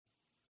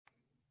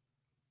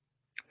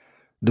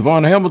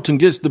Devon Hamilton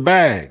gets the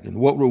bag. And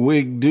what will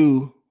Wig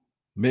do?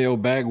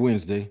 Mailbag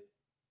Wednesday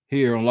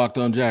here on Locked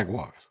On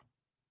Jaguars.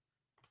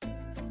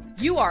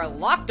 You are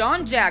Locked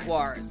On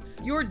Jaguars,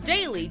 your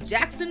daily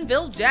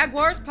Jacksonville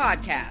Jaguars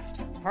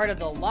podcast, part of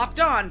the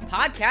Locked On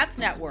Podcast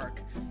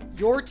Network,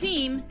 your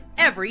team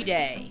every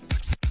day.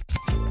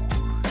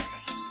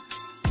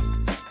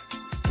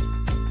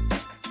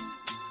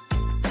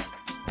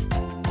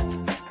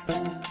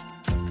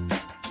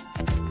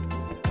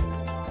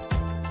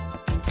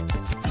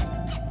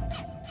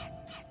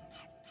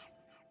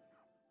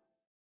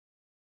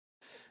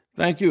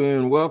 Thank you,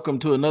 and welcome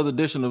to another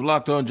edition of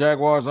Locked On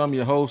Jaguars. I'm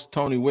your host,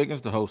 Tony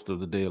Wiggins, the host of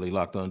the daily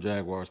Locked On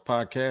Jaguars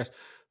podcast.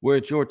 We're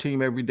at your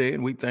team every day,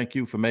 and we thank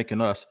you for making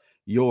us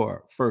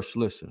your first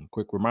listen.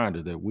 Quick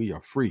reminder that we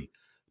are free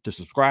to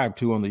subscribe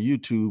to on the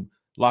YouTube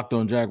Locked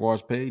On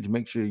Jaguars page.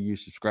 Make sure you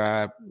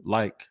subscribe,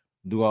 like,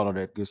 do all of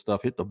that good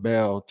stuff. Hit the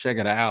bell, check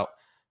it out,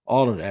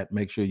 all of that.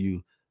 Make sure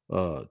you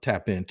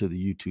tap into the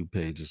YouTube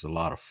page. It's a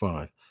lot of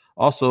fun.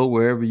 Also,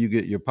 wherever you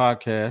get your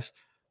podcast,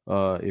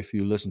 if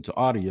you listen to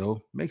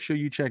audio, make sure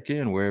you check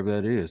in wherever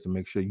that is to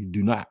make sure you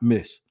do not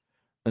miss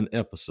an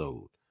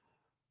episode.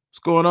 What's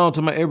going on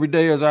to my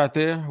everydayers out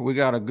there? We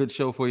got a good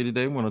show for you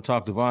today. We want to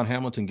talk Devon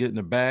Hamilton getting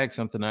the bag,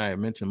 something I had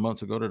mentioned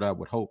months ago that I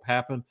would hope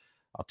happened.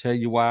 I'll tell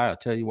you why.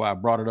 I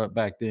brought it up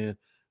back then.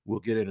 We'll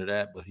get into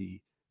that, but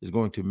he is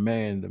going to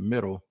man the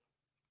middle.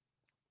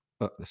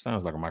 It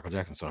sounds like a Michael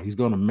Jackson song. He's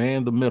going to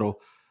man the middle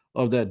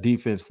of that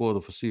defense for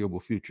the foreseeable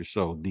future.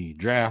 So the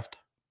draft,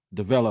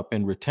 develop,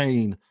 and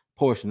retain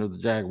portion of the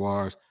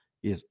Jaguars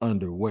is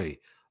underway.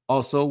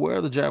 Also, where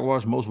are the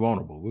Jaguars most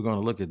vulnerable? We're going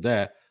to look at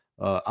that.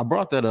 I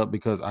brought that up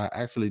because I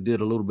actually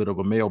did a little bit of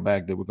a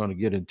mailbag that we're going to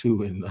get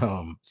into in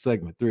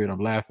segment 3, and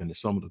I'm laughing at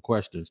some of the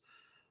questions.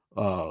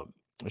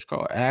 It's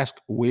called Ask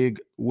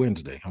Wig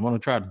Wednesday. I'm going to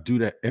try to do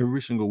that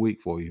every single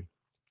week for you.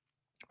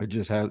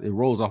 It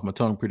rolls off my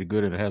tongue pretty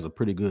good, and it has a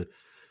pretty good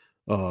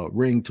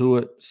ring to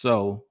it.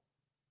 So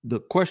the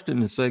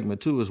question in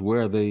segment 2 is,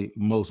 where are they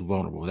most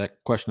vulnerable?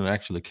 That question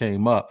actually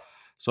came up.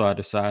 So I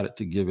decided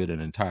to give it an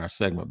entire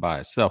segment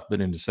by itself.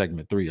 But in the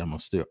segment 3, I'm going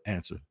to still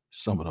answer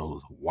some of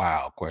those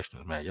wild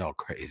questions, man. Y'all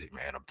crazy,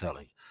 man. I'm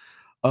telling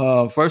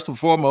you. First and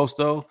foremost,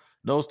 though,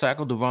 nose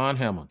tackle Devon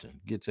Hamilton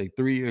gets a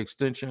 3-year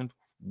extension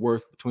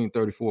worth between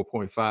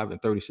 $34.5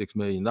 and $36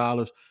 million.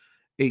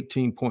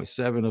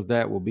 18.7 of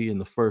that will be in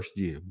the first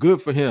year.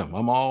 Good for him.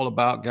 I'm all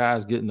about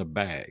guys getting a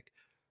bag.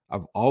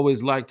 I've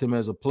always liked him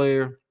as a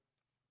player.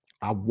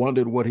 I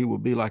wondered what he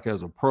would be like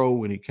as a pro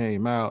when he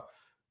came out.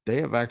 They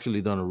have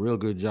actually done a real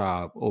good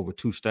job over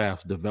 2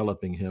 staffs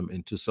developing him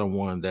into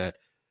someone that,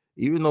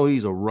 even though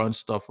he's a run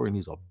stuffer and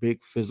he's a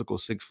big physical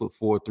 6'4",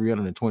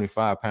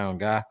 325-pound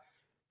guy,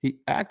 he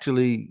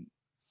actually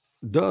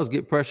does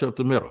get pressure up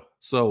the middle.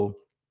 So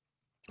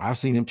I've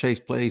seen him chase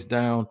plays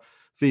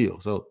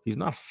downfield. So he's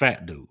not a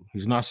fat dude.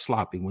 He's not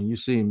sloppy. When you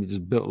see him, he's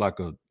just built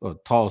like a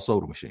tall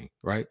soda machine,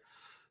 right?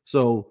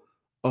 So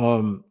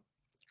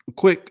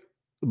quick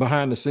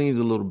behind the scenes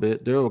a little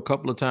bit, there were a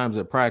couple of times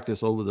at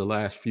practice over the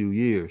last few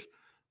years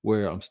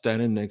where I'm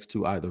standing next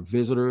to either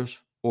visitors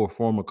or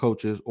former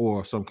coaches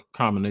or some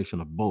combination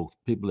of both,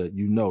 people that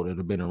that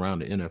have been around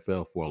the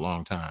NFL for a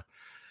long time.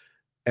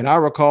 And I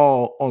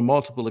recall on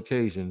multiple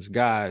occasions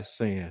guys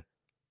saying,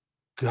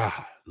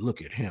 God,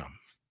 look at him,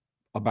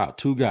 about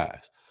 2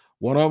 guys.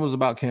 One of them was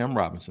about Cam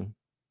Robinson,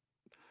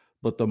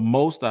 but the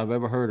most I've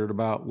ever heard it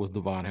about was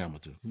Devon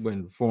Hamilton,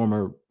 when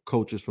former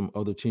coaches from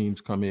other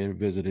teams come in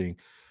visiting,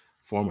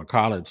 former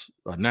college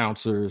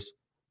announcers,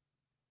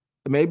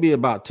 maybe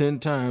about 10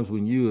 times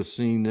when you have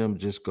seen them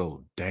just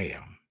go,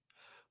 damn.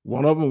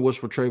 One of them was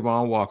for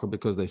Trayvon Walker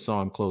because they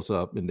saw him close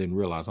up and didn't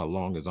realize how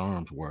long his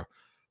arms were.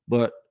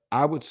 But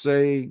I would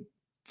say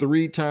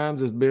 3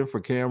 times it's been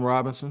for Cam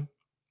Robinson,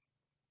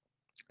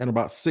 and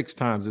about 6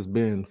 times it's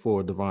been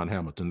for Devon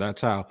Hamilton.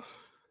 That's how,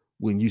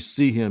 when you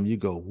see him, you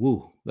go,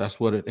 woo,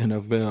 that's what an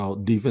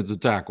NFL defensive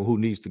tackle who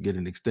needs to get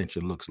an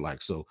extension looks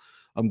like. So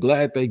I'm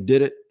glad they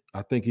did it.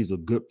 I think he's a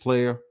good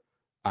player.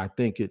 I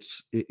think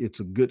it's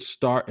a good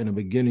start in the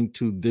beginning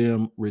to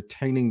them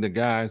retaining the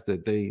guys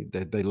that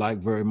they like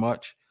very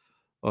much.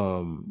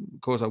 Of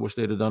course, I wish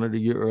they'd have done it a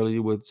year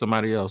earlier with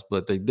somebody else,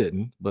 but they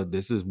didn't. But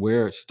this is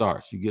where it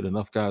starts. You get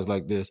enough guys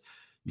like this,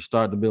 you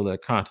start to build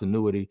that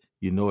continuity.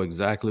 You know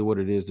exactly what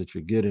it is that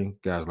you're getting.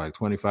 Guys like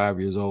 25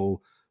 years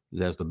old,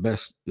 that's the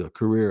best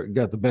career,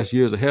 got the best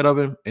years ahead of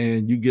him,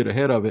 and you get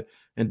ahead of it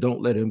and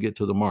don't let him get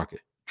to the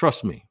market.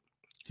 Trust me,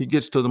 he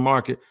gets to the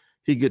market,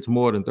 he gets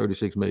more than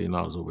 $36 million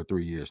over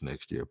 3 years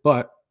next year.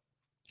 But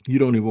you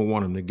don't even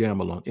want him to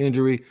gamble on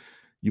injury.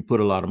 You put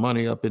a lot of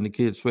money up in the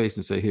kid's face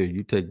and say, here,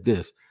 you take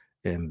this.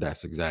 And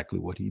that's exactly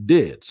what he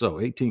did. So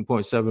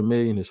 $18.7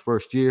 million his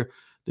first year.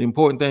 The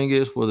important thing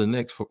is for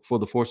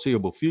the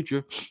foreseeable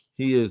future,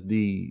 he is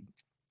the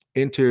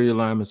interior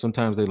lineman.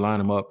 Sometimes they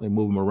line him up and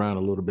move him around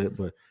a little bit,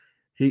 but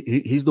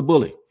he's the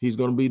bully. He's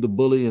going to be the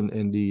bully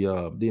and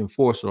the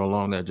enforcer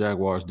along that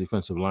Jaguars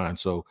defensive line.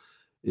 So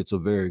it's a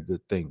very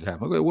good thing to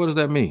happen. Okay, what does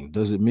that mean?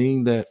 Does it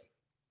mean that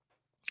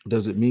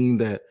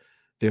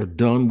they're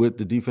done with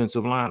the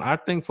defensive line? I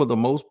think for the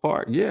most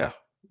part, yeah.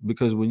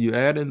 Because when you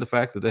add in the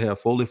fact that they have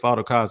Foley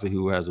Fatukasi,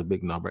 who has a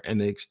big number, and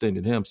they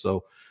extended him.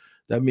 So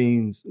that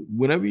means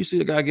whenever you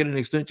see a guy get an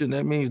extension,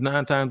 that means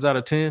 9 times out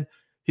of 10,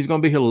 he's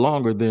going to be here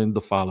longer than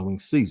the following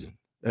season,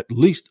 at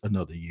least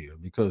another year,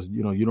 because,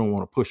 you don't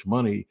want to push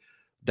money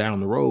down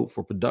the road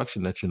for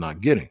production that you're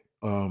not getting.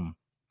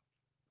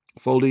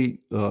 Foley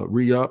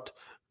re-upped.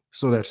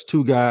 So that's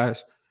 2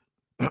 guys.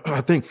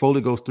 I think Foley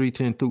goes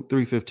 310 through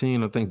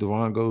 315. I think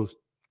Davon goes,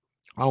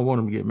 I don't want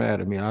him to get mad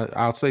at me.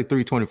 I'll say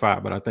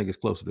 325, but I think it's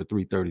closer to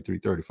 330,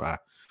 335.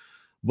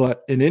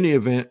 But in any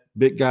event,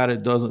 big guy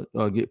that doesn't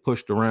get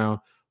pushed around.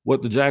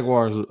 What the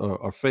Jaguars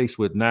are faced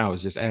with now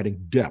is just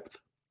adding depth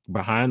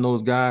behind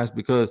those guys,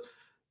 because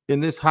in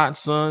this hot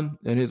sun,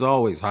 and it's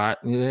always hot,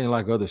 it ain't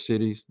like other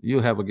cities.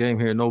 You'll have a game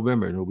here in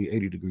November and it'll be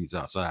 80 degrees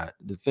outside.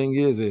 The thing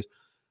is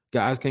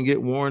guys can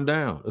get worn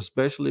down,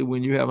 especially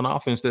when you have an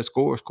offense that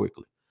scores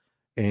quickly.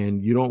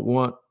 And you don't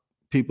want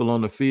people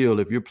on the field,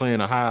 if you're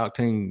playing a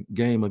high-octane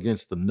game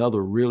against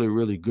another really,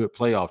 really good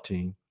playoff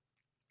team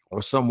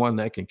or someone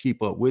that can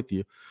keep up with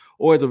you,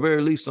 or at the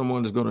very least,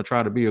 someone that's going to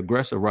try to be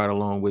aggressive right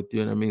along with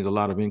you. And that means a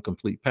lot of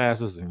incomplete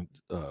passes and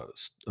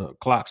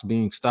clocks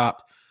being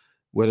stopped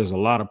where there's a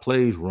lot of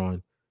plays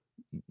run.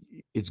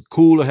 It's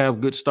cool to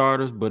have good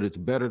starters, but it's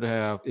better to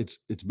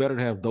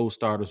have those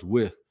starters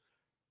with,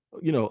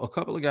 a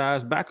couple of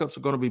guys. Backups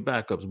are going to be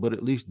backups, but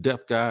at least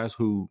depth guys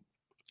who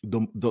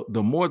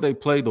the more they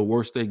play, the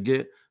worse they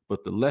get,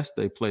 but the less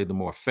they play, the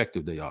more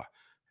effective they are.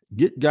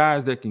 Get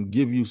guys that can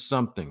give you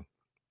something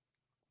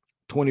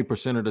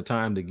 20% of the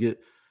time to get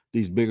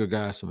these bigger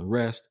guys some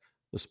rest,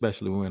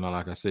 especially when,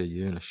 like I said,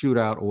 you're in a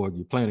shootout or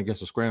you're playing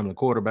against a scrambling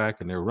quarterback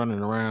and they're running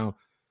around.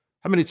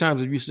 How many times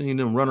have you seen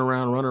them run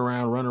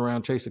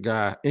around, chase a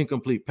guy,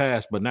 incomplete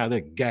pass, but now they're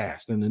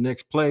gassed, and the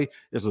next play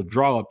is a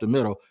draw up the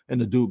middle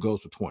and the dude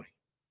goes for 20?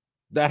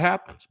 That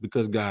happens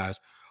because guys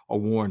are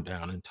worn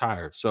down and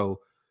tired. So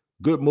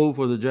good move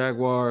for the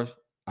Jaguars.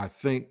 I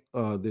think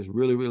this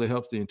really, really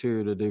helps the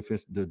interior of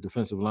the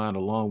defensive line,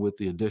 along with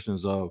the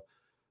additions of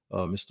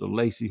Mr.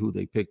 Lacey, who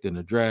they picked in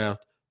the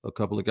draft, a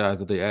couple of guys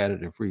that they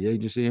added in free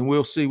agency. And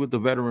we'll see with the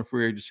veteran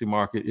free agency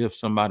market if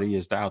somebody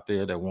is out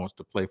there that wants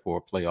to play for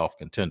a playoff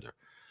contender.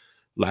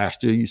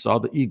 Last year, you saw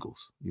the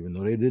Eagles. Even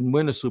though they didn't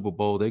win the Super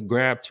Bowl, they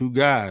grabbed 2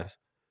 guys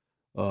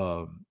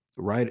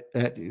right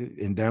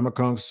in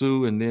Ndamukong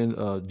Suh and then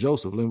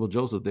Linval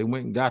Joseph. They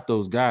went and got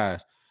those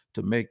guys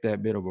to make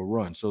that bit of a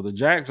run. So the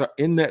Jags are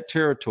in that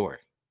territory.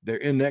 They're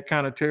in that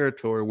kind of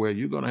territory where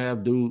you're going to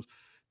have dudes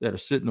that are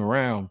sitting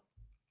around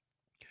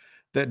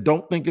that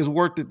don't think it's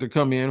worth it to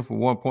come in for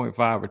 1.5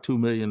 or $2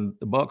 million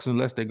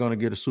unless they're going to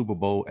get a Super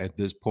Bowl at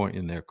this point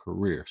in their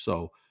career.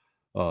 So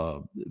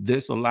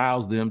this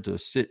allows them to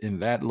sit in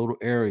that little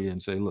area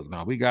and say, look,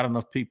 now we got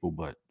enough people,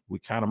 but we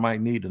kind of might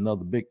need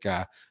another big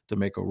guy to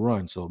make a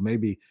run. So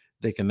maybe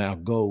they can now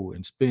go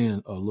and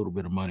spend a little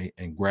bit of money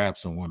and grab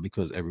someone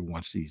because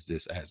everyone sees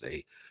this as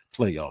a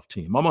playoff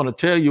team. I'm going to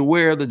tell you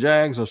where the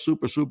Jags are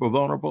super, super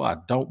vulnerable. I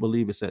don't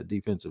believe it's at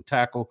defensive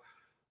tackle.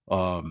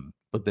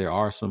 But there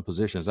are some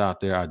positions out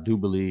there. I do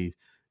believe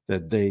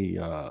that they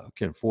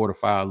can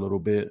fortify a little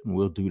bit, and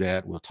we'll do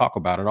that. We'll talk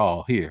about it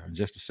all here in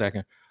just a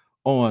second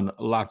on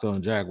Locked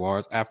On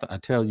Jaguars after I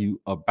tell you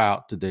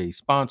about today's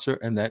sponsor,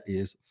 and that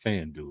is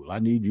FanDuel. I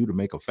need you to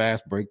make a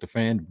fast break to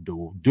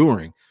FanDuel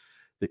during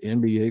the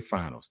NBA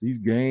Finals. These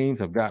games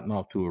have gotten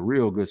off to a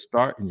real good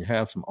start, and you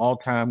have some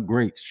all-time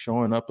greats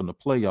showing up in the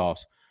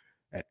playoffs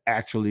at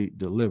actually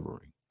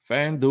delivering.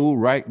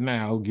 FanDuel right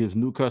now gives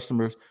new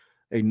customers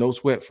a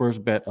no-sweat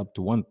first bet up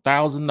to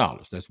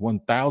 $1,000. That's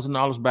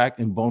 $1,000 back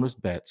in bonus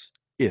bets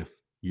if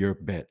your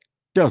bet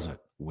doesn't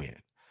win.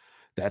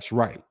 That's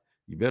right.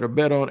 You better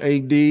bet on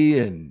AD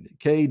and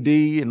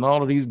KD and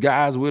all of these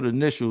guys with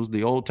initials.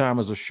 The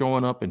old-timers are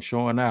showing up and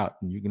showing out,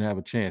 and you can have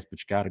a chance, but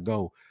you got to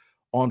go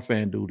on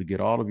FanDuel to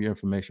get all of your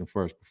information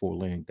first before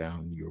laying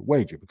down your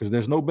wager, because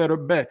there's no better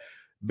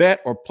bet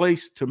or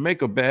place to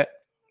make a bet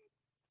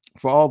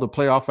for all the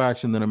playoff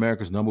action than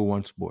America's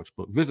 #1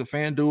 sportsbook. Visit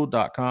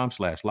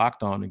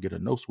FanDuel.com/lockedon and get a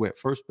no-sweat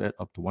first bet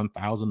up to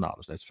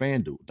 $1,000. That's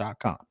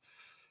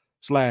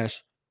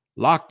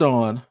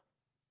FanDuel.com/lockedon.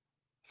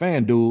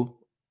 FanDuel,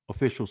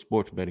 official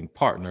sports betting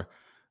partner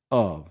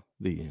of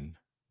the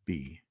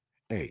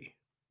NBA.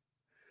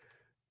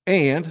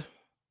 And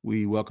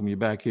we welcome you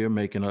back here,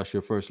 making us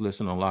your first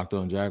listen on Locked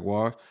On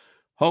Jaguars.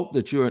 Hope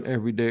that you're an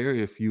everydayer.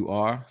 If you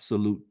are,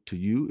 salute to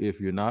you.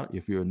 If you're not,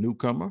 if you're a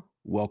newcomer,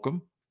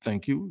 welcome.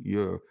 Thank you.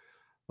 You're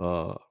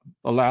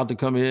allowed to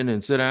come in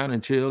and sit down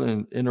and chill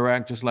and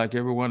interact just like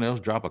everyone else.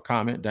 Drop a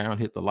comment down,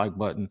 hit the like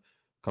button,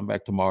 come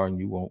back tomorrow, and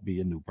you won't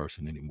be a new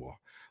person anymore.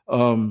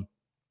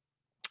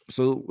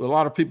 So a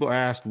lot of people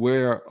asked,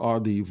 where are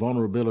the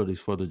vulnerabilities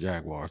for the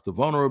Jaguars? The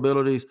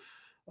vulnerabilities,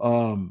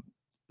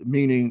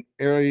 meaning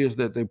areas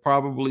that they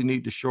probably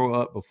need to shore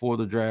up before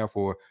the draft,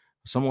 or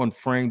someone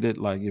framed it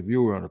like, if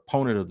you were an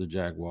opponent of the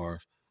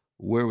Jaguars,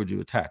 where would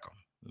you attack them?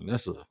 And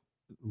that's a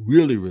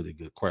really, really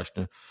good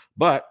question,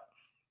 but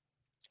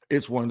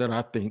it's one that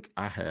I think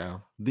I have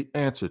the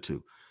answer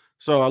to.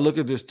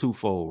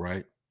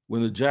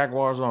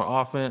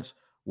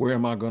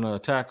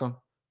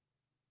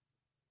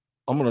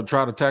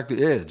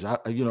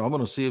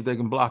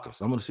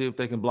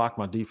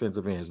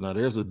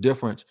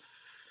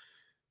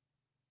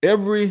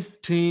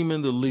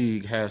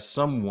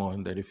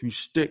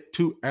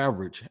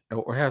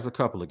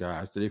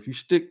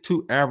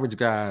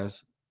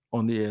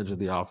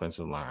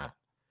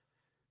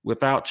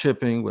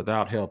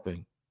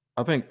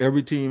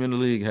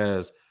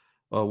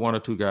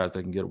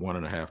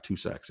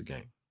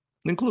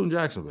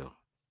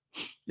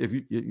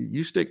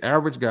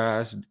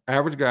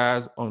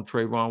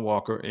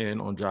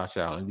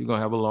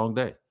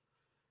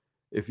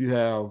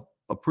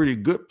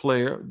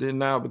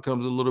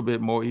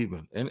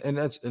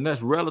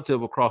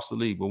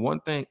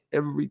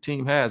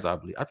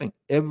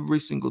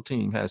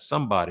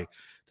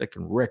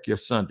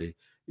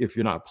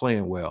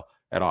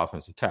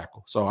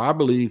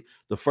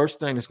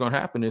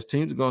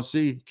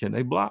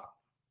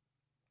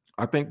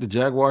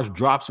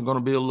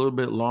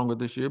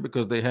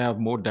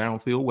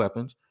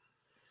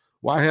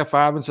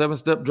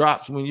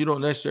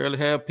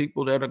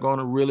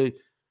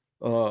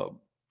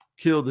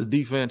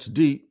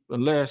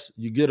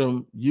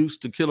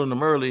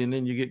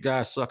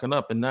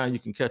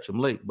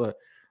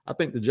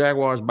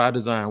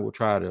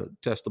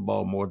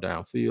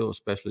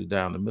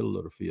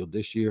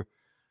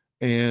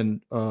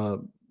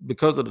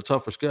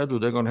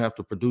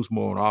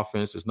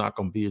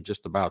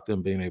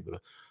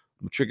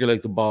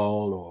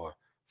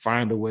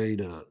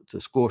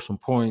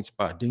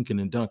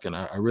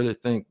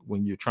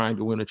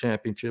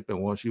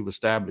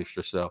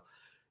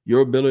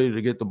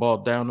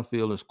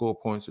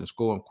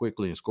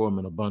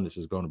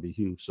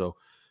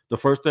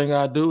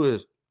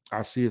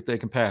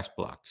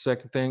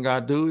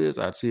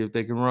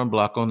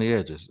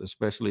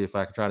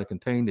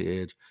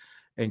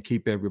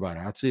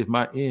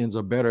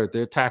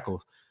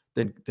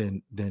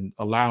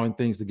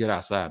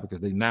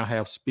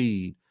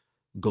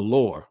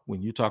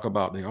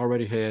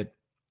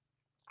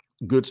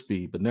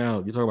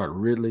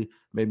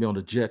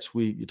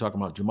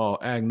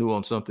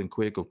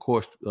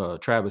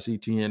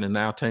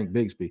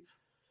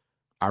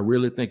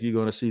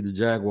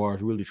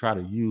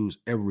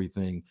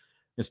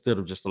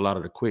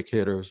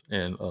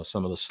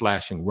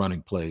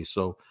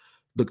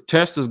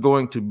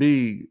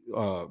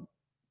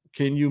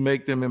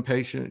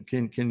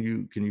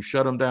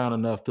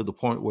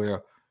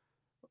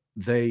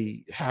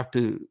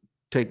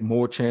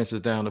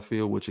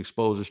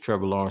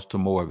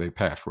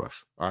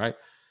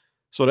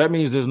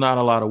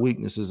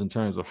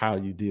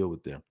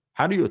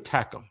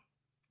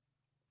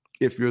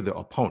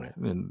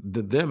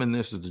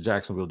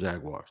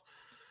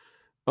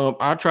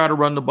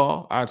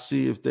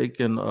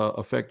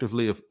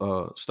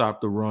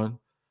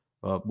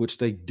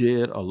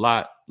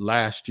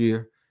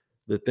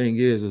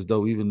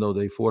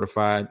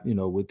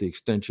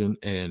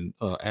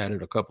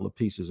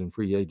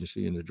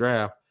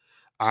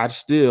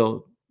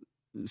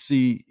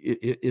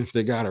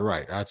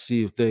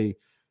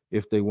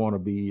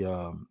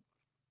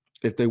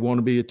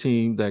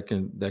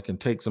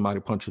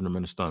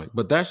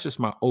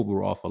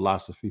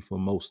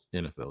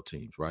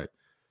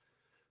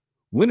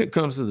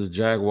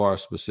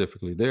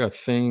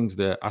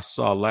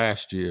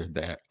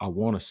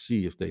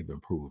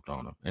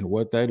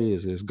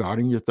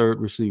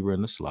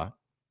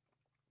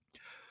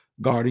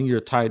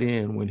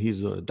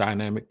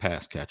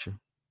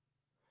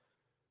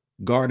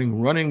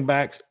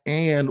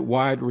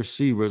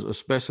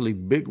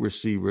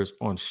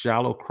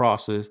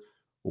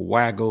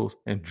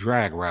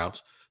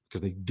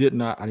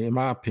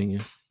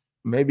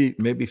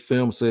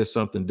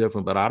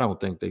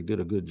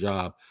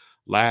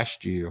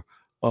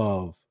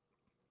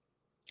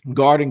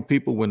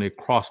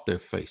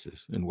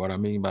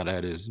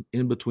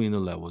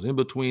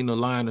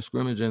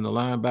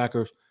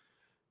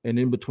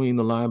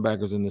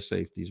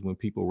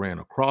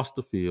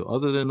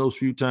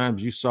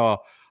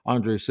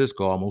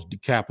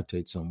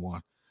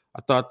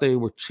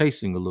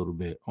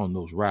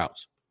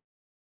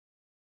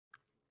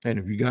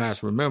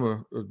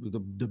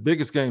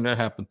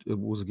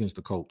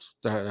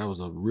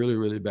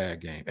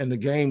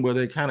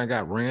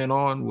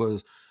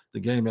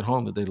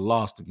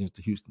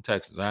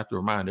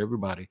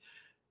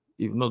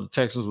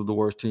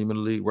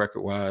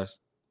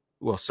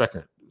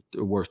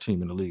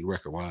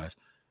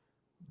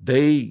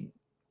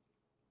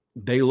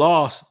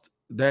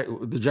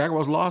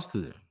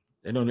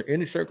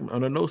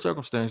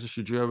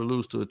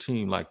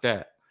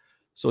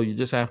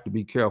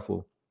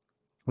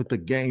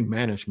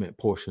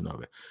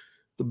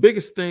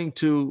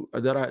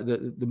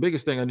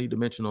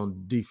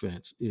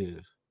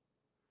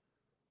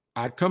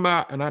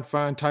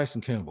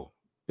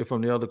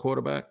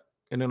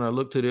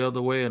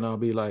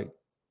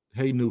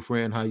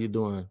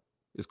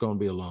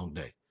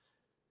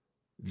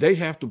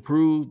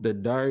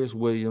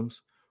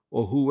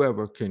 or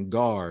whoever can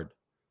guard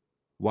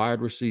wide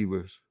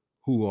receivers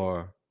who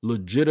are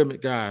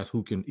legitimate guys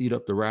who can eat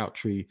up the route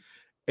tree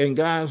and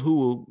guys who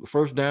will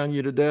first down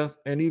you to death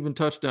and even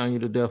touchdown you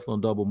to death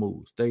on double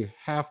moves. They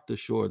have to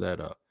shore that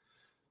up.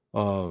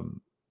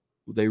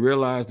 They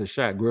realized that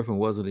Shaq Griffin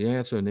wasn't the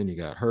answer, and then he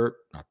got hurt,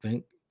 I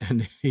think,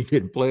 and he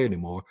didn't play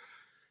anymore.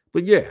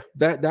 But yeah,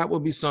 that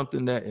would be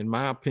something that, in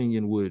my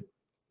opinion,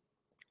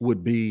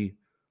 would be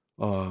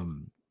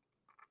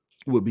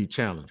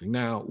challenging.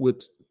 Now,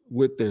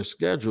 with their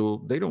schedule,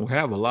 they don't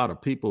have a lot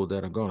of people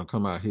that are going to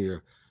come out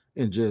here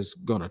and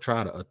just going to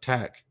try to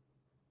attack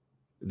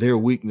their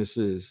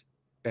weaknesses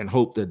and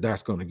hope that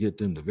that's going to get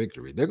them the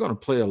victory. They're going to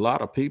play a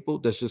lot of people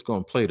that's just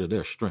going to play to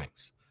their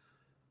strengths.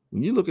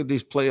 When you look at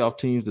these playoff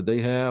teams that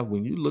they have,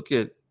 when you look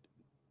at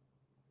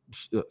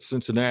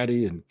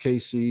Cincinnati and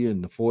KC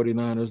and the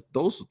 49ers,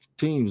 those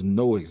teams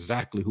know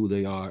exactly who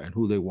they are and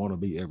who they want to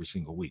be every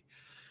single week.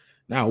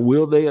 Now,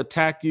 will they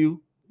attack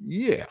you?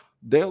 Yeah,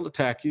 they'll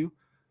attack you.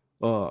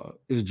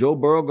 Is Joe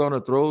Burrow going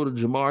to throw to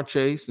Jamar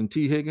Chase and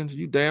T. Higgins?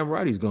 You damn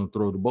right he's going to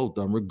throw to both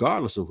of them,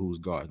 regardless of who's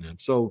guarding them.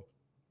 So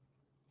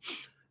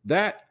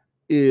that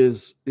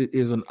is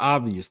an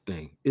obvious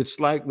thing.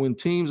 It's like when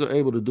teams are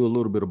able to do a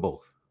little bit of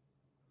both.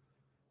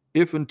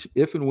 If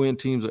and when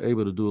teams are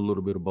able to do a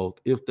little bit of both,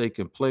 if they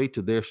can play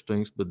to their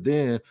strengths, but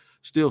then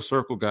still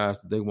circle guys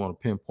that they want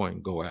to pinpoint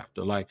and go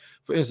after. Like,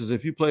 for instance,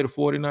 if you play the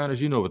 49ers,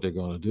 you know what they're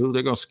going to do.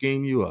 They're going to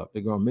scheme you up.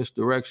 They're going to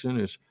misdirection.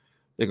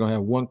 They're going to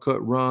have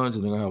one-cut runs,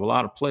 and they're going to have a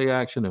lot of play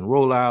action and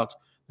rollouts,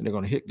 and they're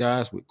going to hit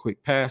guys with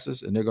quick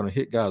passes, and they're going to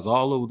hit guys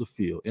all over the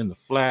field, in the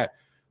flat,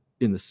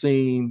 in the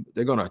seam.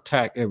 They're going to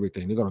attack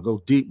everything. They're going to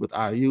go deep with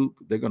Ayuk.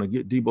 They're going to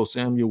get Deebo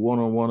Samuel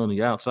one-on-one on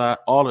the outside,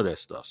 all of that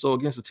stuff. So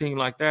against a team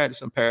like that,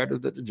 it's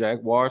imperative that the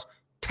Jaguars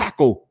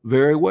tackle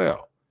very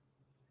well.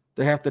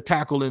 They have to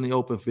tackle in the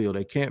open field.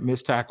 They can't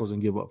miss tackles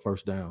and give up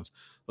first downs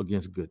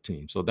against good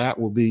teams. So that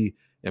will be,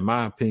 in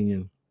my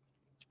opinion,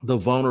 the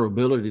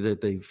vulnerability that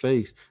they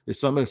face.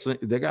 Is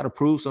they got to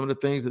prove some of the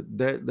things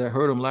that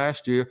hurt them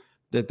last year,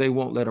 that they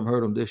won't let them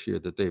hurt them this year,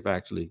 that they've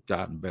actually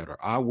gotten better.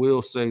 I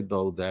will say,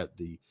 though, that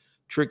the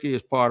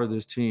trickiest part of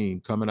this team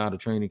coming out of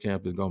training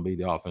camp is going to be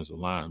the offensive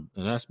line.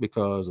 And that's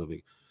because of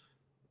the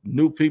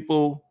new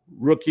people,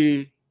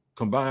 rookie,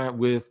 combined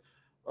with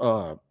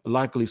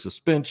likely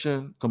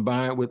suspension,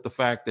 combined with the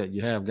fact that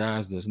you have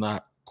guys that's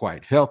not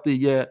quite healthy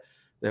yet,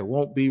 that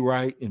won't be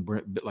right, and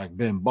like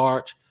Ben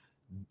Barch.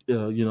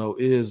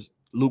 Is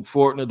Luke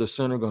Fortner, the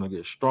center, going to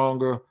get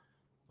stronger?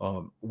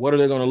 What are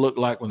they going to look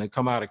like when they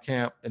come out of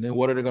camp? And then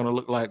what are they going to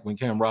look like when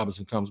Cam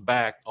Robinson comes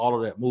back? All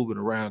of that moving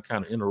around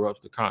kind of interrupts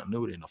the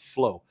continuity and the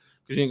flow,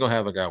 because you ain't going to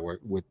have a guy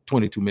with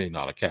 $22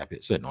 million cap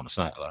hit sitting on the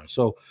sideline.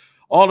 So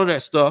all of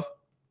that stuff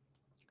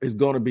is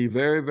going to be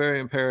very, very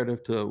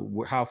imperative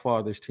to how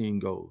far this team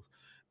goes.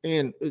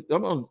 And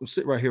I'm going to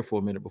sit right here for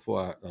a minute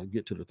before I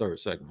get to the third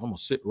segment. I'm going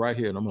to sit right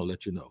here and I'm going to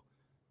let you know.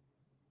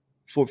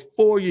 For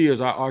 4 years,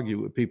 I argued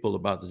with people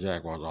about the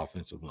Jaguars'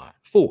 offensive line.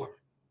 4.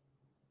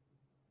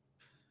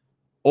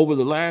 Over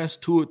the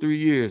last 2 or 3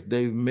 years,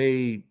 they've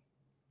made,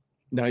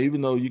 now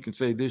even though you can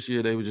say this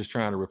year they were just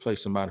trying to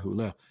replace somebody who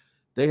left,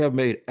 they have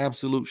made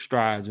absolute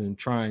strides in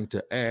trying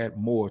to add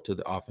more to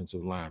the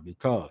offensive line,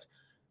 because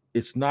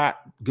it's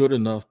not good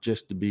enough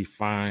just to be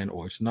fine,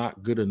 or it's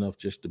not good enough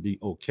just to be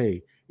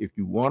okay. If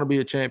you want to be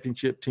a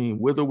championship team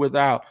with or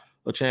without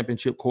a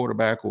championship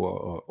quarterback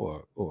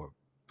or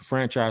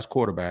franchise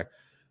quarterback,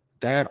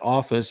 that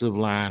offensive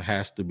line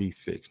has to be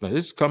fixed. Now,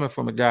 this is coming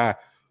from a guy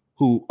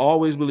who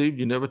always believed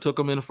you never took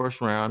him in the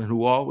first round, and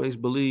who always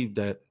believed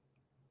that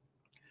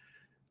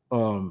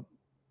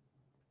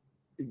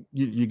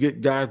you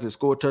get guys that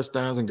score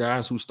touchdowns and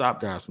guys who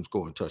stop guys from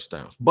scoring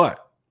touchdowns.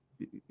 But,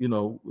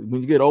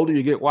 when you get older,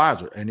 you get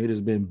wiser, and it has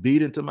been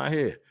beat into my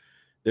head.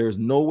 There is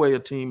no way a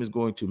team is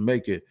going to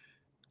make it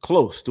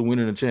close to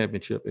winning a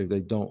championship if they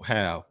don't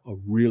have a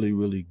really,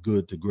 really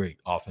good to great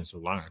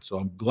offensive line. So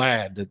I'm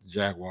glad that the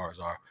Jaguars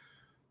are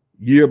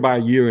year by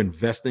year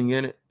investing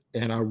in it.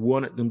 And I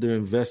wanted them to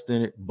invest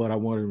in it, but I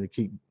wanted them to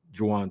keep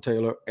Juwan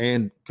Taylor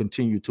and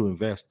continue to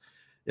invest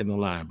in the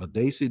line. But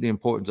they see the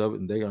importance of it,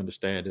 and they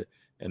understand it.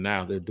 And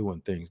now they're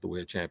doing things the way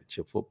a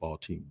championship football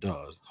team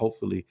does.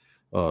 Hopefully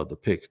the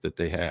picks that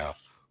they have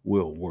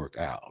will work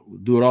out. We'll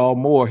do it all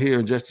more here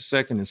in just a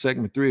second. In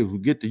segment 3, we'll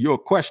get to your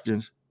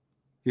questions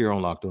here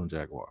on Locked On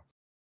Jaguar.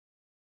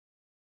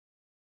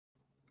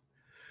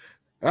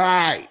 All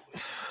right.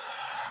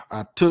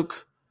 I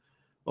took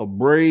a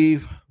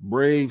brave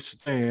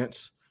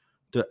stance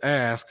to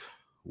ask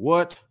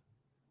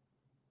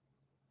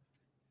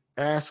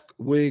Ask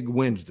Wig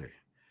Wednesday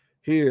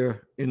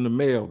here in the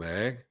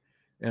mailbag,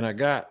 and I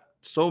got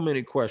so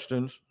many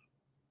questions.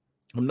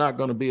 I'm not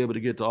going to be able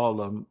to get to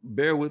all of them.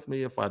 Bear with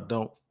me if I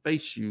don't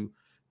face you,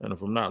 and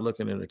if I'm not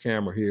looking at the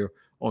camera here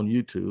on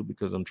YouTube,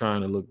 because I'm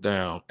trying to look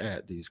down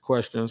at these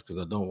questions, because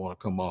I don't want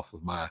to come off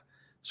of my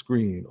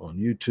screen on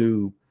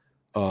YouTube.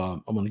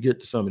 I'm going to get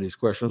to some of these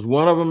questions.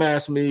 One of them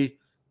asked me,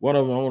 I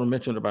want to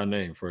mention it by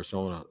name first. I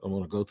want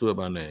to go through it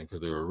by name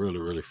because they were really,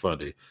 really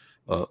funny.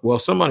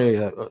 somebody,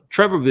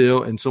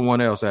 Trevorville and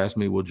someone else asked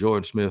me, will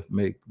Jordan Smith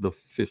make the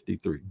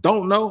 53?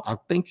 Don't know. I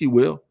think he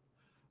will.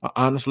 I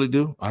honestly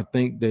do. I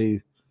think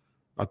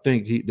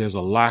there's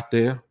a lot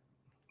there.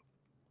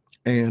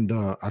 And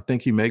I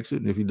think he makes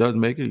it. And if he doesn't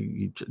make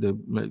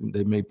it,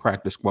 they may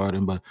practice squad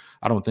him, but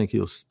I don't think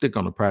he'll stick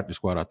on the practice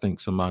squad. I think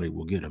somebody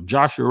will get him.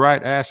 Joshua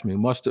Wright asked me,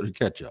 mustard or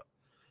ketchup?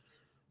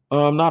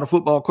 Not a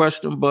football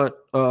question, but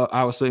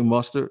I would say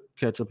mustard.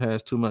 Ketchup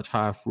has too much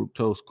high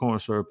fructose corn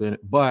syrup in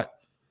it, but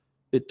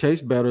it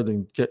tastes better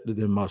than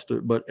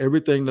mustard. But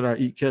everything that I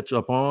eat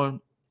ketchup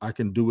on, I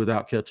can do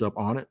without ketchup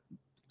on it.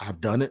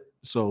 I've done it.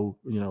 So,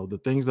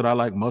 the things that I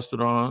like mustard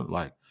on,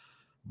 like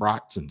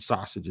brats and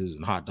sausages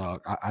and hot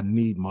dog, I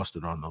need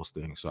mustard on those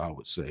things. So I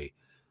would say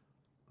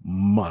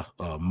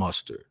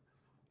mustard.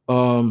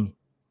 Fire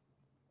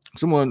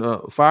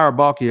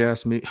Balky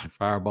asked me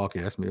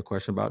a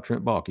question about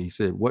Trent Baalke. He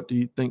said, what do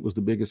you think was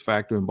the biggest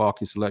factor in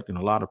Baalke selecting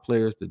a lot of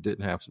players that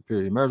didn't have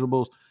superior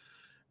measurables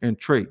and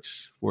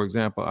traits? For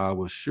example, I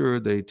was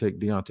sure they'd take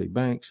Deonte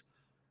Banks,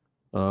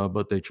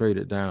 but they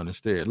traded down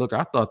instead. Look,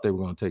 I thought they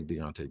were going to take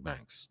Deonte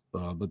Banks,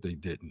 but they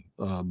didn't.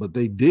 But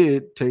they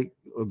did take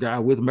a guy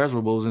with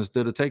measurables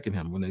instead of taking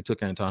him when they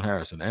took Anton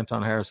Harrison.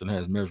 Anton Harrison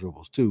has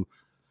measurables too.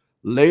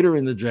 Later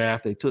in the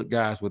draft, they took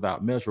guys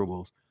without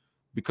measurables.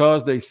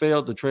 Because they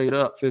failed to trade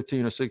up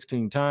 15 or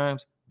 16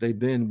 times, they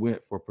then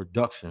went for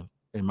production,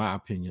 in my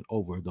opinion,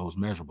 over those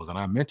measurables. And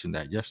I mentioned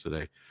that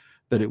yesterday,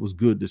 that it was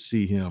good to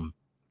see him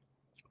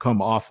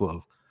come off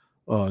of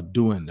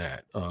doing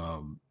that.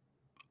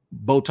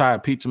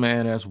 Bowtie Pizza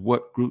Man asks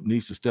what group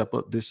needs to step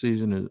up this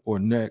season or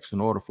next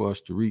in order for us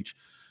to reach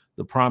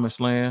the promised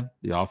land.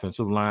 The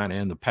offensive line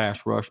and the pass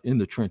rush in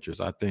the trenches,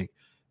 I think,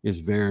 is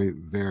very,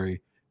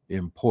 very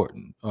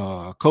important.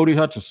 Cody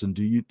Hutchinson,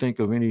 do you think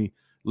of any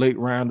late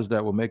rounders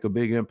that will make a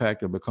big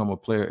impact and become a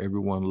player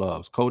everyone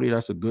loves? Cody,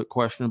 that's a good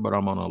question, but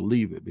I'm going to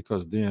leave it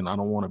because then I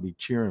don't want to be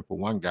cheering for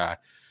one guy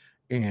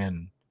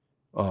and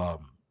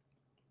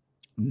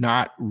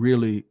not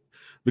really.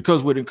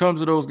 Because when it comes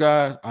to those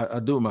guys, I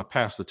do what my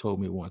pastor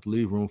told me once: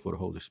 leave room for the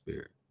Holy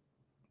Spirit.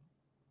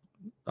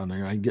 I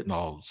mean, I ain't getting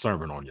all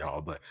sermon on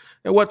y'all,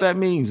 and what that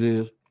means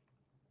is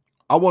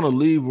I want to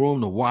leave room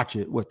to watch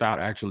it without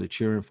actually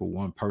cheering for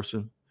one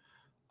person.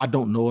 I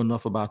don't know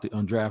enough about the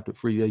undrafted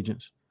free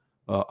agents.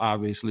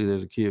 Obviously,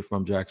 there's a kid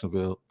from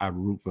Jacksonville. I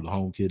root for the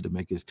home kid to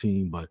make his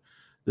team, but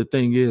the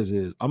thing is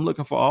I'm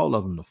looking for all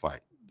of them to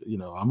fight.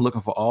 I'm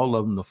looking for all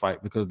of them to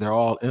fight because they're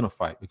all in a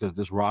fight, because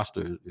this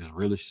roster is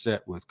really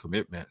set with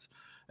commitments,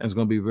 and it's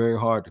going to be very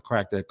hard to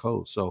crack that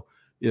code. So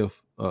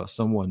if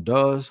someone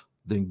does,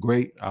 then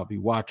great. I'll be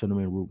watching them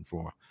and rooting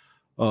for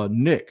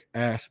them. Nick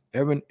asks,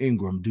 Evan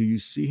Ingram, do you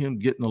see him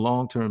getting a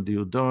long-term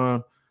deal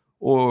done,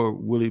 or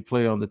will he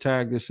play on the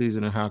tag this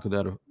season, and how could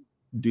that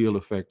deal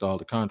affect all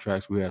the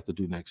contracts we have to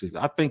do next season?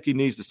 I think he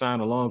needs to sign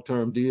a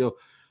long-term deal.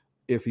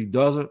 If he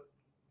doesn't,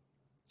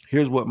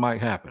 here's what might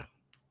happen.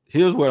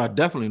 Here's what I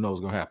definitely know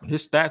is going to happen.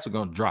 His stats are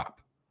going to drop.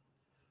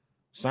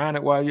 Sign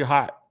it while you're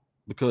hot,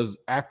 because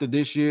after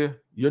this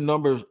year, your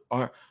numbers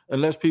are,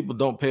 unless people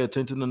don't pay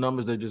attention to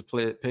numbers, they just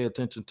pay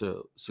attention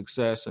to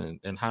success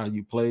and how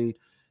you played.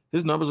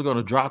 His numbers are going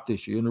to drop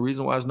this year. And the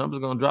reason why his numbers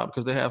are going to drop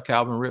because they have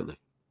Calvin Ridley.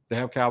 They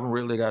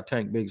got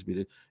Tank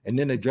Bigsby. And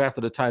then they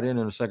drafted a tight end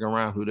in the second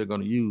round who they're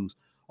going to use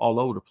all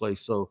over the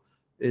place. So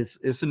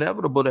it's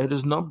inevitable that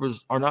his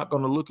numbers are not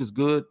going to look as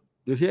good.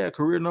 He had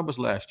career numbers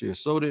last year.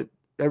 So did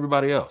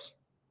everybody else,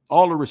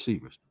 all the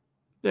receivers.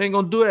 They ain't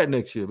going to do that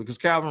next year because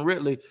Calvin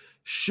Ridley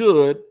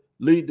should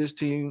lead this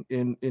team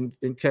in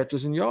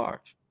catches and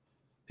yards.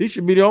 He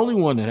should be the only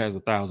one that has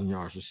 1,000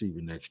 yards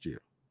receiving next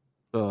year.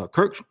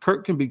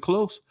 Kirk can be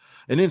close.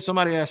 And then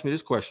somebody asked me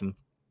this question.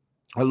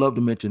 I love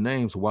to mention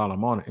names while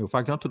I'm on it. If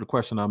I come to the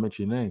question, I'll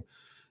mention your name.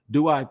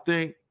 Do I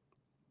think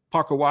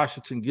Parker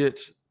Washington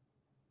gets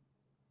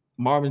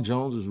Marvin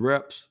Jones's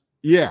reps?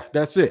 Yeah,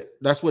 that's it.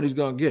 That's what he's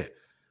going to get.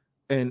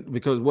 And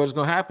because what's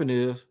going to happen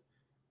is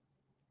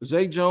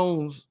Zay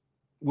Jones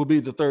will be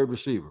the third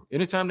receiver.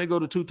 Anytime they go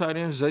to two tight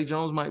ends, Zay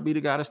Jones might be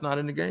the guy that's not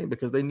in the game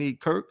because they need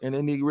Kirk and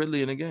they need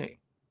Ridley in the game.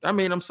 I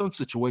mean, in some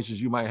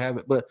situations you might have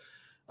it, but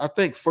I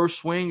think first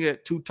swing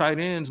at two tight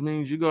ends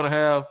means you're going to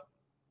have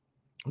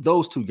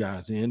those two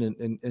guys in,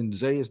 and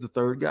Zay is the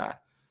third guy.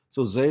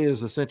 So Zay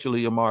is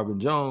essentially a Marvin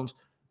Jones,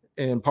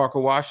 and Parker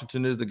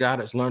Washington is the guy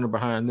that's learning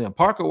behind them.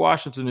 Parker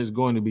Washington is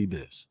going to be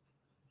this.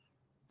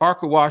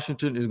 Parker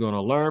Washington is going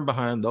to learn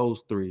behind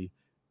those three,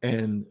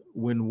 and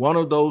when one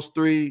of those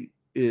three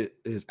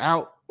is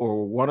out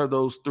or one of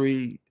those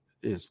three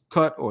is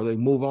cut or they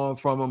move on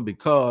from him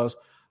because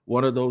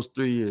one of those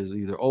three is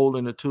either old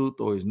in the tooth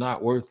or is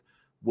not worth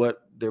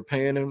what they're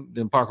paying him,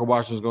 then Parker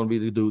Washington is going to be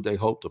the dude they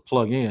hope to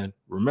plug in.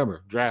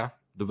 Remember, draft,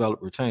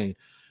 develop, retain,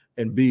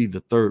 and be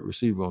the third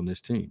receiver on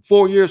this team.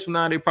 4 years from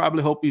now, they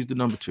probably hope he's the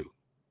number two.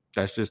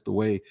 That's just the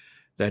way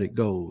that it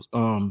goes.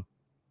 And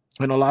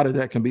a lot of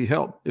that can be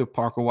helped if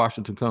Parker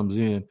Washington comes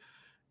in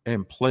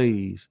and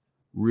plays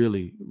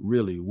really,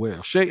 really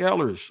well. Shay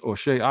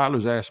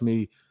Eilers asked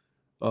me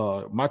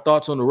my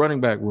thoughts on the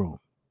running back room.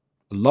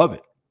 I love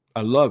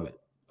it.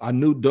 I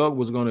knew Doug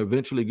was going to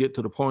eventually get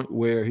to the point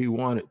where he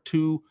wanted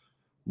two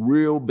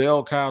real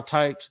bell cow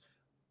types,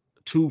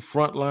 two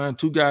frontline,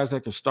 two guys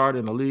that could start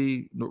in the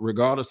league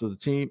regardless of the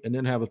team, and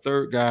then have a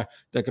third guy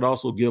that could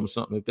also give them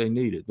something if they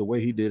need it, the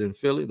way he did in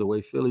Philly, the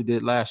way Philly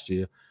did last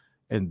year.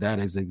 And that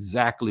is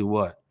exactly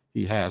what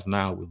he has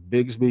now with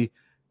Bigsby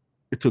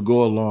to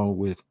go along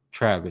with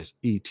Travis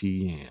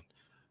Etienne.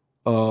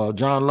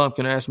 John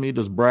Lumpkin asked me,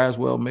 does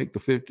Braswell make the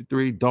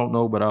 53? Don't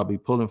know, but I'll be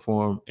pulling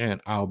for him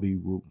and I'll be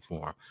rooting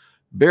for him.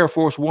 Bear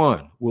Force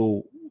One,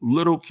 will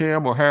Little,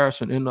 Cam, or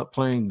Harrison end up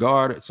playing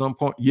guard at some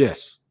point?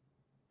 Yes.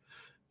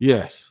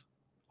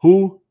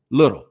 Who?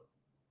 Little.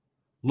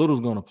 Little's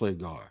going to play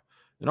guard.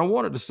 And I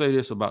wanted to say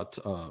this about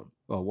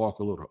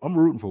Walker Little. I'm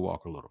rooting for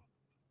Walker Little.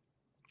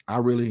 I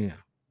really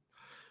am.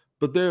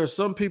 But there are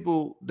some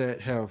people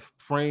that have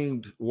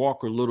framed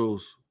Walker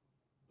Little's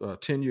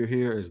tenure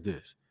here as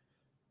this,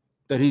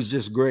 that he's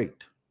just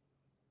great,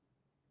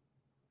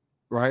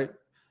 right?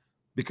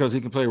 Because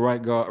he can play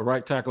right guard,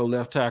 right tackle,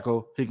 left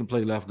tackle. He can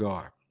play left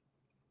guard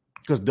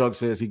because Doug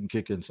says he can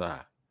kick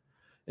inside.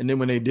 And then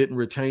when they didn't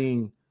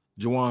retain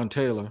Jawan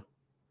Taylor,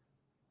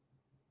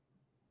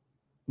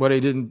 well,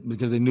 they didn't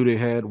because they knew they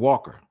had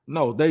Walker.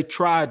 No, they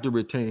tried to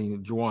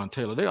retain Jawan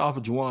Taylor. They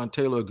offered Jawan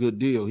Taylor a good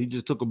deal. He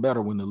just took a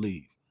better one to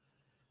leave.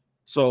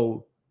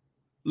 So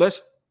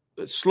let's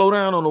slow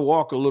down on the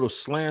Walker Little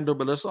slander,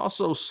 but let's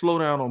also slow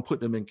down on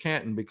putting him in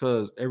Canton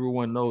because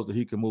everyone knows that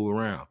he can move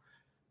around.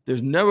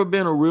 There's never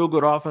been a real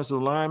good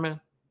offensive lineman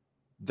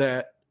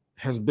that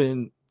has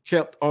been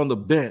kept on the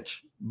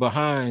bench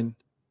behind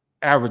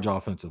average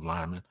offensive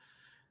linemen,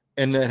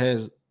 and that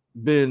has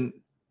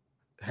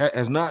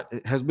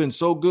been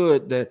so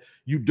good that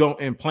you don't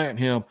implant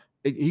him.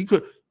 He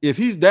could, if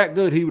he's that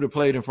good, he would have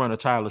played in front of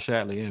Tyler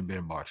Shatley and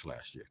Ben Barch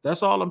last year.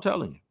 That's all I'm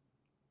telling you.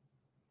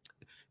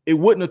 It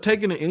wouldn't have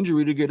taken an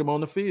injury to get him on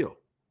the field.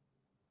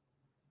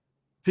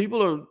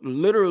 People are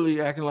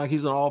literally acting like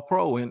he's an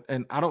all-pro,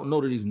 and I don't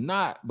know that he's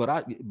not, but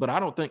I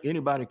don't think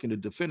anybody can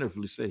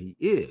definitively say he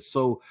is.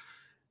 So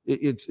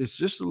it's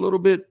just a little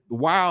bit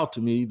wild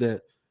to me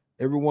that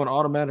everyone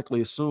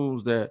automatically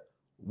assumes that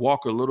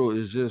Walker Little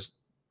is just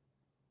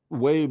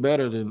way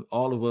better than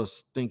all of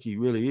us think he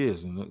really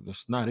is, and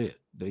that's not it.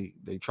 They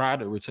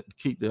tried to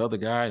keep the other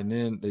guy, and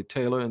then they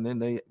Taylor, and then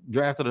they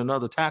drafted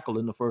another tackle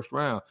in the first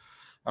round.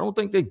 I don't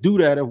think they do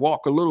that if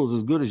Walker Little is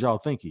as good as y'all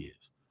think he is.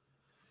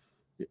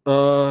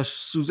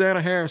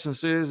 Susanna Harrison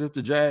says, if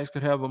the Jags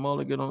could have a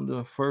mulligan on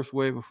the first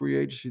wave of free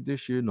agency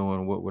this year,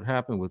 knowing what would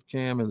happen with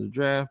Cam in the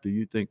draft, do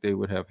you think they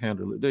would have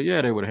handled it?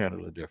 Yeah, they would have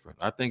handled it different.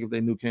 I think if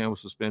they knew Cam was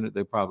suspended,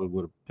 they probably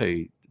would have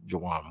paid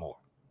Jawan more.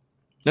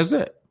 That's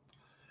it.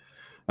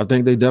 I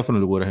think they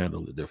definitely would have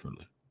handled it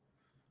differently.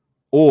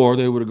 Or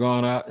they would have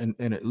gone out and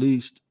at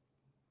least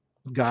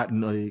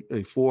gotten a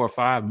 $4 or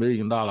 $5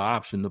 million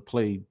option to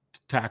play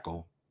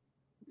tackle.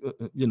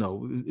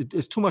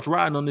 It's too much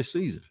riding on this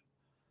season.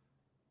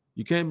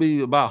 You can't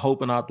be about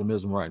hope and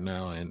optimism right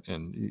now, and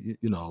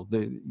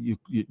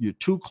you're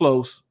too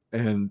close,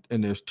 and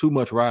there's too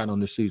much riding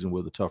on this season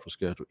with a tougher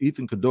schedule.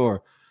 Ethan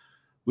Kador,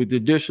 with the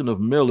addition of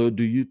Miller,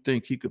 do you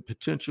think he could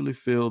potentially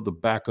fill the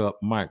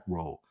backup Mike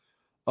role?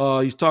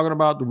 He's talking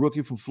about the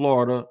rookie from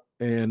Florida,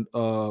 and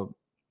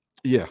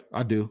yeah,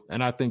 I do,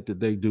 and I think that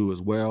they do as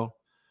well.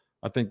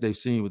 I think they've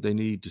seen what they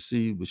need to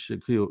see with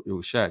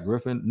Shaq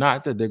Griffin.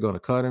 Not that they're going to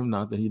cut him,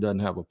 not that he doesn't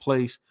have a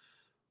place,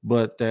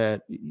 but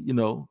that,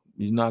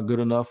 he's not good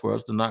enough for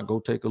us to not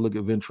go take a look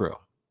at Ventrell.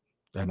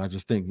 And I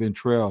just think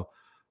Ventrell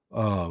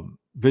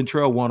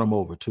won him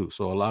over too.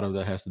 So a lot of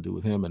that has to do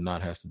with him and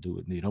not has to do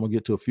with need. I'm going to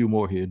get to a few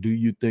more here. Do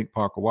you think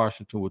Parker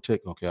Washington will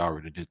take? Okay, I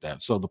already did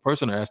that. So the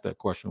person that asked that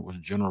question was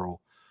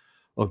General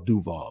of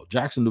Duval.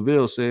 Jackson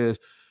DeVille says,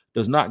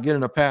 does not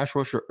getting a pass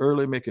rusher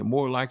early make it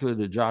more likely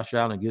that Josh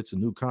Allen gets a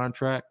new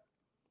contract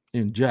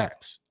in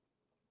Jacks?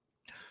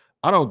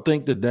 I don't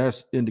think that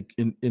that's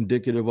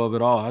indicative of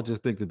it all. I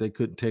just think that they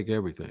couldn't take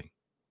everything.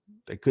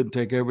 They couldn't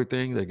take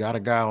everything. They got a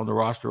guy on the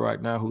roster right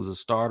now who's a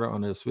starter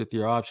on his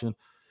fifth-year option.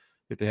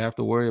 If they have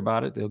to worry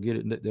about it, they'll get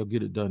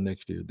it done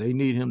next year. They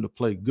need him to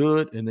play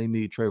good, and they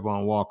need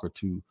Trayvon Walker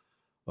to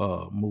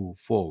move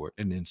forward,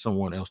 and then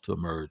someone else to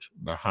emerge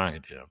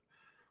behind him.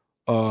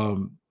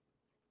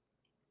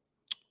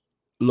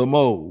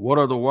 Lamo, what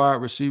are the wide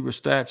receiver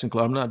stats?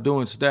 I'm not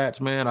doing stats,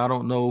 man. I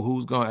don't know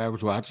who's going to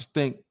average.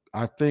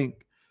 I think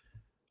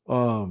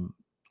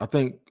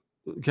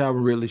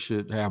Calvin Ridley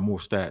should have more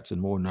stats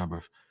and more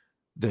numbers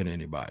than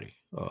anybody.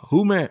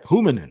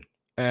 Humanin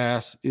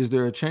asks, is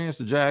there a chance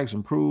the Jags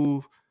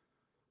improve,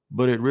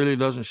 but it really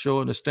doesn't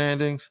show in the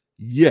standings?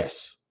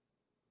 Yes,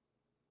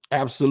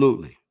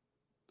 absolutely.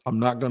 I'm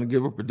not going to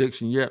give a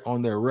prediction yet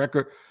on their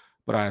record,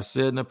 but I have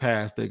said in the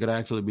past they could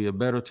actually be a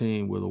better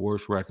team with a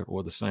worse record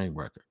or the same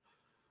record.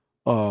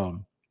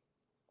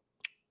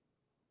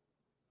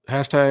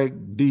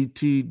 Hashtag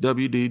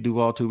DTWD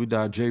Duval till we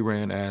die. J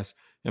Rand asks,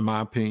 in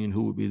my opinion,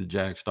 who would be the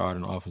Jags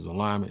starting offensive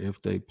lineman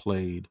if they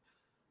played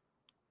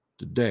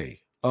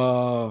today?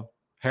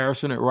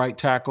 Harrison at right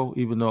tackle,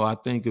 even though I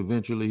think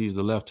eventually he's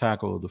the left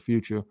tackle of the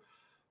future.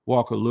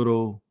 Walker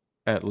Little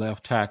at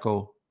left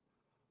tackle,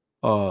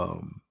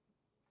 Tyler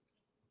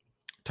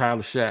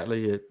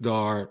Shatley at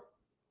guard,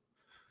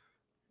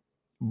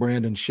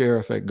 Brandon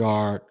Sheriff at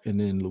guard, and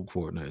then Luke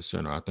Fortner at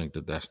center. I think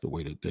that's the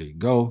way that they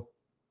go.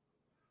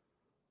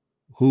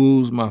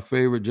 Who's my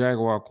favorite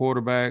Jaguar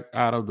quarterback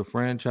out of the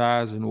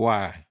franchise and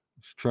why?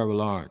 It's Trevor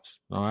Lawrence.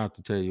 I don't have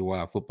to tell you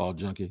why. Football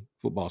junkie,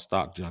 football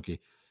stock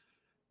junkie.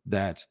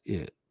 That's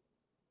it.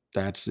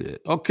 That's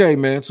it. Okay,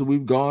 man. So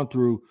we've gone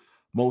through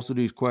most of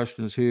these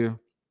questions here.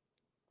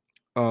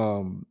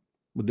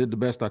 We did the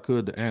best I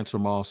could to answer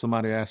them all.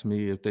 Somebody asked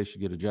me if they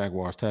should get a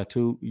Jaguars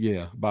tattoo.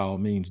 Yeah, by all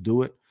means,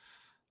 do it.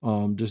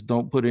 Just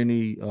don't put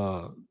any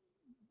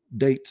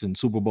dates and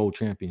Super Bowl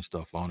champion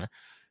stuff on it.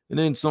 And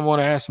then someone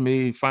asked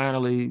me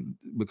finally,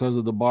 because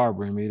of the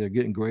barber in me, they're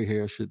getting gray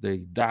hair. Should they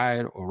dye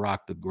it or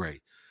rock the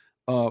gray?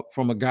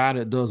 From a guy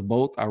that does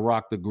both, I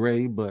rock the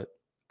gray, but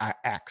I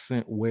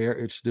accent where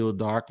it's still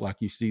dark. Like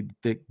you see the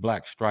thick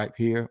black stripe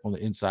here on the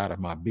inside of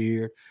my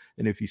beard.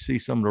 And if you see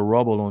some of the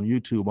rubble on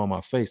YouTube on my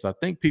face, I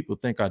think people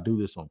think I do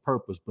this on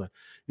purpose. But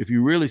if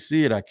you really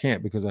see it, I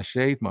can't because I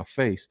shaved my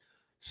face.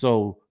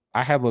 So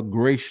I have a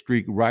gray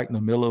streak right in the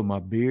middle of my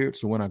beard.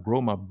 So when I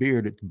grow my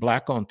beard, it's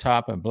black on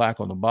top and black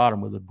on the bottom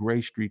with a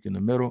gray streak in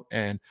the middle.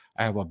 And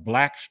I have a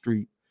black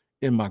streak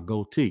in my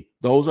goatee.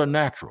 Those are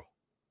natural.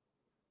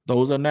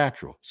 Those are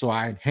natural. So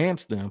I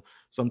enhance them.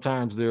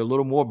 Sometimes they're a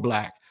little more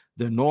black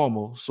than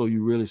normal. So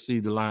you really see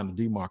the line of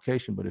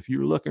demarcation. But if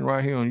you're looking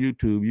right here on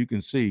YouTube, you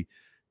can see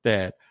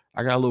that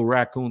I got a little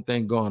raccoon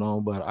thing going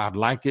on, but I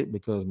like it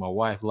because my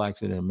wife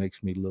likes it and it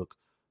makes me look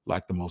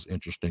like the most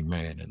interesting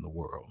man in the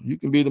world. You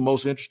can be the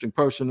most interesting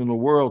person in the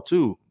world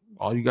too.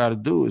 All you got to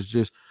do is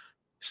just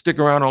stick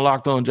around on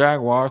Locked On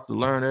Jaguars to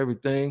learn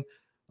everything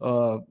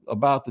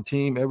about the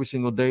team every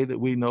single day that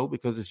we know,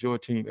 because it's your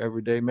team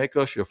every day. Make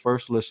us your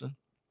first listen.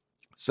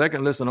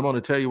 Second listen, I'm going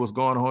to tell you what's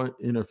going on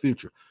in the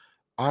future.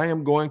 I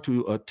am going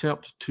to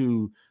attempt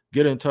to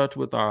get in touch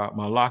with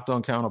my Locked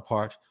On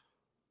counterparts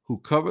who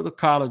cover the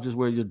colleges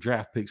where your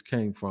draft picks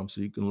came from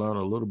so you can learn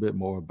a little bit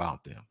more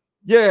about them.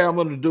 Yeah, I'm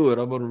going to do it.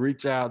 I'm going to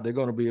reach out. They're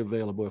going to be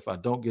available. If I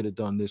don't get it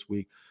done this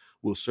week,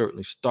 we'll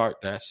certainly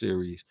start that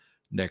series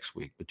next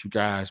week. But you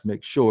guys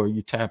make sure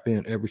you tap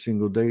in every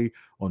single day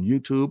on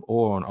YouTube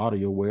or on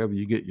audio, wherever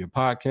you get your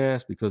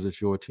podcast, because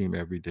it's your team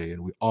every day.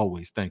 And we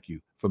always thank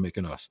you for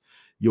making us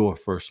your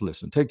first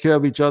listen. Take care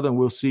of each other, and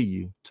we'll see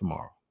you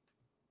tomorrow.